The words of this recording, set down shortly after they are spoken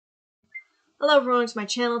Hello everyone, to my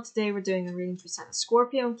channel. Today we're doing a reading for sign of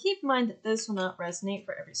Scorpio, and keep in mind that this will not resonate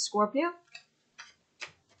for every Scorpio.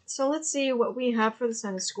 So let's see what we have for the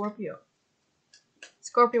sign of Scorpio.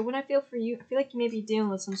 Scorpio, what I feel for you, I feel like you may be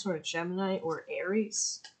dealing with some sort of Gemini or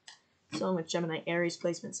Aries. Someone with Gemini, Aries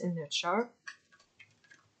placements in their chart.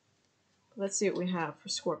 Let's see what we have for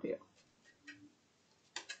Scorpio.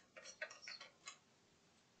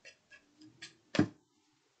 If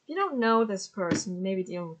you don't know this person, you may be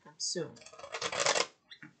dealing with them soon.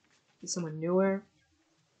 Be someone newer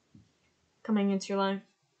coming into your life.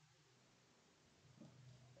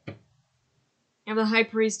 You have the High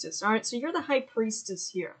Priestess. Alright, so you're the High Priestess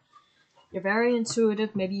here. You're very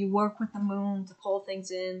intuitive. Maybe you work with the moon to pull things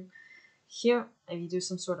in. Here, maybe you do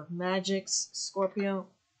some sort of magics, Scorpio.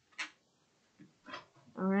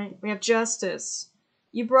 Alright, we have Justice.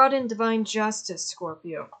 You brought in divine justice,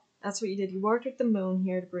 Scorpio. That's what you did. You worked with the moon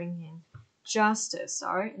here to bring in justice,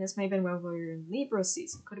 alright? And this may have been when we were in Libra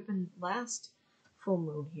season. Could have been last full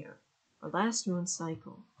moon here. Or last moon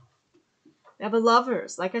cycle. We have the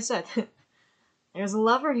Lovers. Like I said, there's a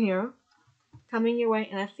lover here coming your way.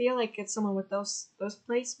 And I feel like it's someone with those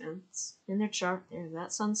placements in their chart. They're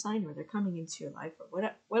that sun sign, or they're coming into your life,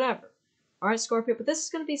 or whatever. Alright, Scorpio. But this is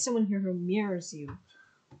going to be someone here who mirrors you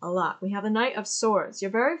a lot. We have the Knight of Swords.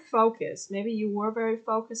 You're very focused. Maybe you were very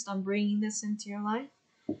focused on bringing this into your life.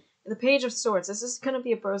 The Page of Swords. This is going to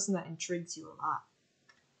be a person that intrigues you a lot,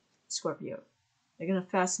 Scorpio. They're going to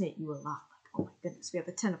fascinate you a lot. Like, oh my goodness. We have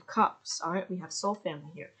the Ten of Cups. Alright, we have soul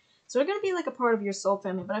family here. So they're going to be like a part of your soul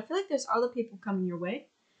family. But I feel like there's other people coming your way.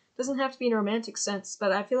 Doesn't have to be in a romantic sense.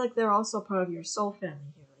 But I feel like they're also a part of your soul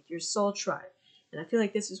family here. Like your soul tribe. And I feel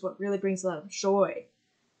like this is what really brings a lot of joy.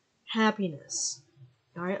 Happiness.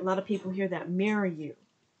 Alright, a lot of people here that mirror you.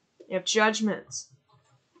 You have Judgment.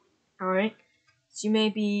 Alright, so you may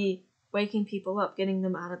be waking people up, getting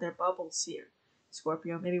them out of their bubbles here,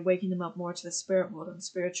 Scorpio. Maybe waking them up more to the spirit world and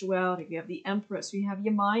spirituality. You have the Empress, you have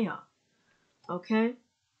Yamaya. Okay?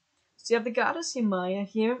 So you have the goddess Yamaya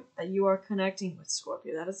here that you are connecting with,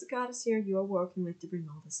 Scorpio. That is the goddess here you are working with to bring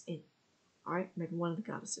all this in. Alright, maybe one of the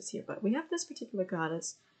goddesses here. But we have this particular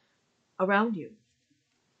goddess around you.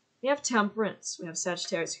 We have Temperance. We have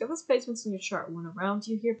Sagittarius. You have those placements in your chart, one around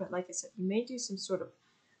you here. But like I said, you may do some sort of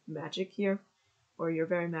magic here. Or you're a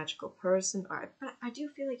very magical person. Alright, but I do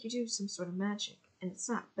feel like you do some sort of magic. And it's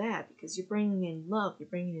not bad because you're bringing in love. You're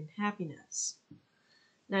bringing in happiness.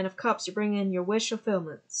 Nine of Cups. You're bringing in your wish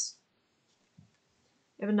fulfillments.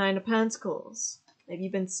 You have a Nine of Pentacles. Maybe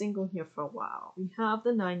you've been single here for a while. We have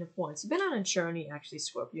the Nine of Wands. You've been on a journey, actually,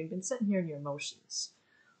 Scorpio. You've been sitting here in your emotions.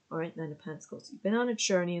 Alright, Nine of Pentacles. You've been on a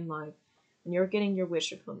journey in life, and you're getting your wish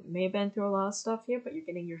fulfillment. You may have been through a lot of stuff here, but you're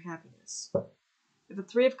getting your happiness. You have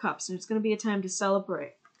the Three of Cups, and it's going to be a time to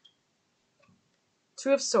celebrate.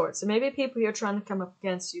 Two of Swords. So maybe people here are trying to come up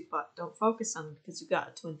against you, but don't focus on them, because you've got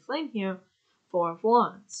a Twin Flame here. Four of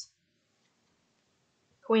Wands.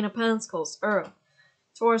 Queen of Pentacles, Earth.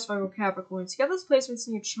 Taurus, Virgo, Capricorn. So you have those placements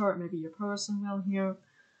in your chart. Maybe your person will here.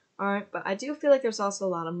 Alright, but I do feel like there's also a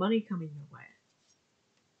lot of money coming your way.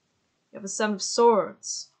 You have a Seven of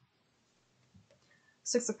Swords.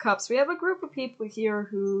 Six of Cups. We have a group of people here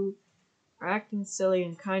who are acting silly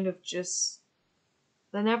and kind of just...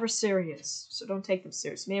 They're never serious, so don't take them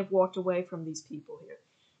serious. You may have walked away from these people here.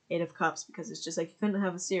 Eight of Cups, because it's just like you couldn't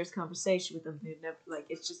have a serious conversation with them. They'd never, like,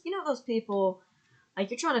 it's just, you know those people, like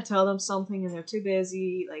you're trying to tell them something and they're too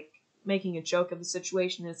busy, like, making a joke of the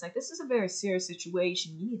situation. And it's like, this is a very serious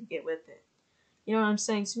situation. You need to get with it. You know what I'm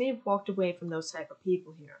saying? So you may have walked away from those type of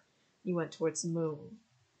people here. You went towards the moon.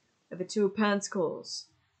 You have the Two of Pentacles.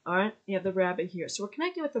 Alright, you have the Rabbit here. So we're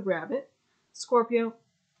connecting with the Rabbit. Scorpio.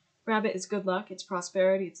 Rabbit is good luck, it's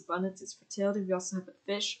prosperity, it's abundance, it's fertility. We also have the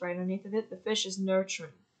Fish right underneath of it. The Fish is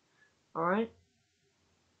nurturing. Alright?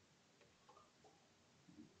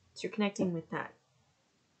 So you're connecting with that.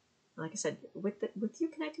 Like I said, with you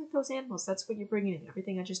connecting with those animals, that's what you're bringing in.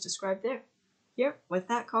 Everything I just described there. Here, with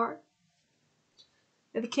that card.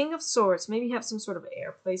 The King of Swords. Maybe you have some sort of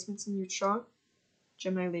air placements in your chart.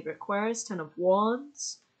 Gemini, Libra, Aquarius. Ten of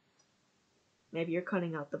Wands. Maybe you're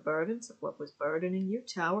cutting out the burdens of what was burdening you.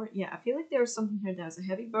 Tower. Yeah, I feel like there's something here that has a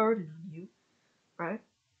heavy burden on you. Right?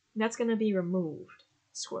 And that's going to be removed,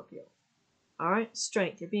 Scorpio. Alright?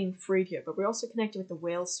 Strength. You're being freed here. But we're also connected with the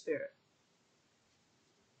Whale Spirit.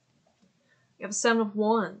 You have a Seven of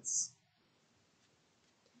Wands.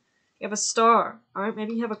 You have a Star. Alright?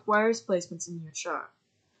 Maybe you have Aquarius placements in your chart.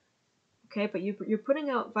 Okay, but you're putting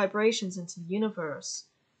out vibrations into the universe.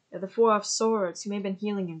 You have the Four of Swords. You may have been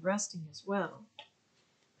healing and resting as well.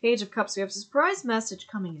 Page of Cups. We have a surprise message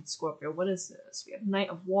coming in, Scorpio. What is this? We have Knight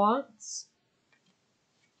of Wands.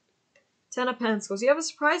 Ten of Pentacles. You have a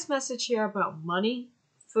surprise message here about money,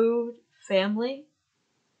 food, family.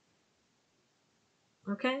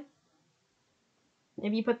 Okay?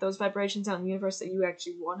 Maybe you put those vibrations out in the universe that you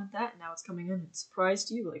actually wanted that, and now it's coming in and surprised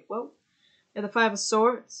you. Like, whoa. Yeah, the Five of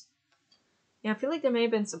Swords. Yeah, I feel like there may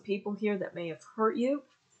have been some people here that may have hurt you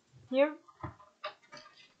here.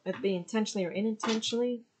 Whether it be intentionally or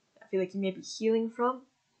unintentionally. I feel like you may be healing from.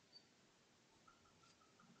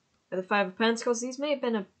 Yeah, the Five of Pentacles. These may have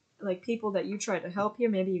been like people that you tried to help here,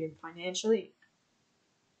 maybe even financially.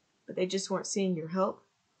 But they just weren't seeing your help.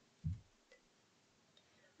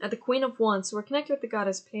 At the Queen of Wands, so we're connected with the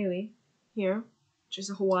goddess Pele here, which is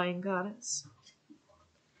a Hawaiian goddess.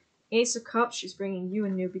 Ace of Cups, she's bringing you a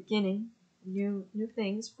new beginning, new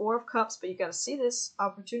things. Four of Cups, but you got to see this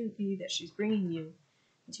opportunity that she's bringing you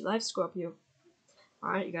into life, Scorpio. All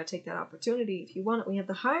right, you got to take that opportunity if you want it. We have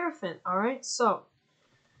the Hierophant. All right, so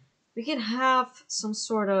we can have some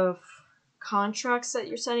sort of contracts that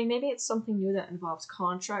you're signing. Maybe it's something new that involves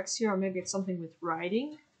contracts here, or maybe it's something with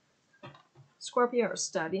writing. Scorpio, or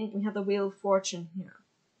studying. We have the Wheel of Fortune here.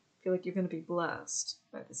 I feel like you're going to be blessed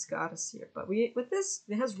by this goddess here. But with this,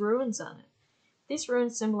 it has runes on it. These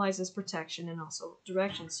runes symbolizes protection and also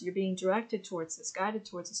direction. So you're being directed towards this, guided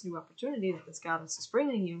towards this new opportunity that this goddess is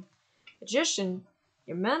bringing you. Magician,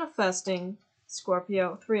 you're manifesting,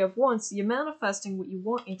 Scorpio. Three of Wands, so you're manifesting what you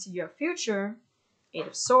want into your future. Eight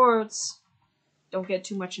of Swords. Don't get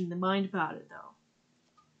too much in the mind about it, though.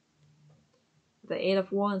 The Eight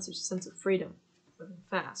of Wands, there's a sense of freedom, moving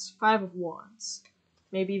fast. Five of Wands,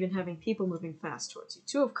 maybe even having people moving fast towards you.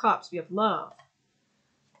 Two of Cups, we have love.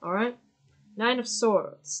 All right. Nine of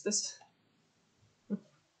Swords. This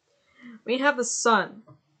we have the Sun.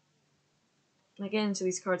 I'll get into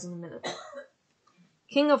these cards in a minute.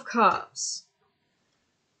 King of Cups.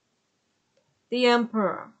 The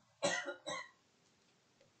Emperor.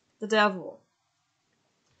 The Devil.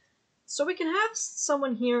 So we can have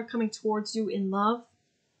someone here coming towards you in love.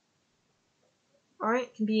 Alright,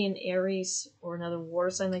 it can be an Aries or another water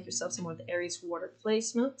sign like yourself, someone with Aries water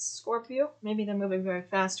placements, Scorpio. Maybe they're moving very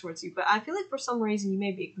fast towards you, but I feel like for some reason you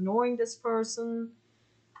may be ignoring this person,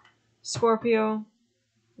 Scorpio.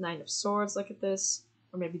 Nine of Swords, look at this.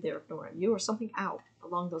 Or maybe they're ignoring you or something out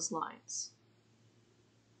along those lines.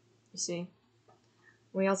 You see?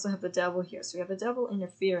 We also have the Devil here. So we have the Devil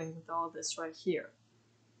interfering with all of this right here.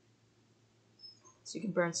 So you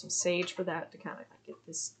can burn some sage for that to kind of get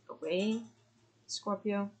this away,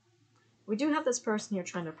 Scorpio. We do have this person here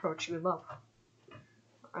trying to approach you in love.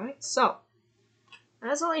 Alright, so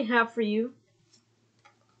that's all I have for you.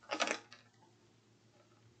 If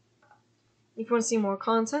you want to see more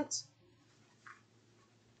content,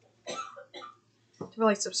 don't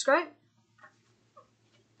forget to subscribe.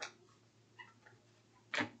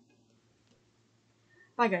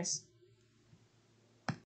 Bye, guys.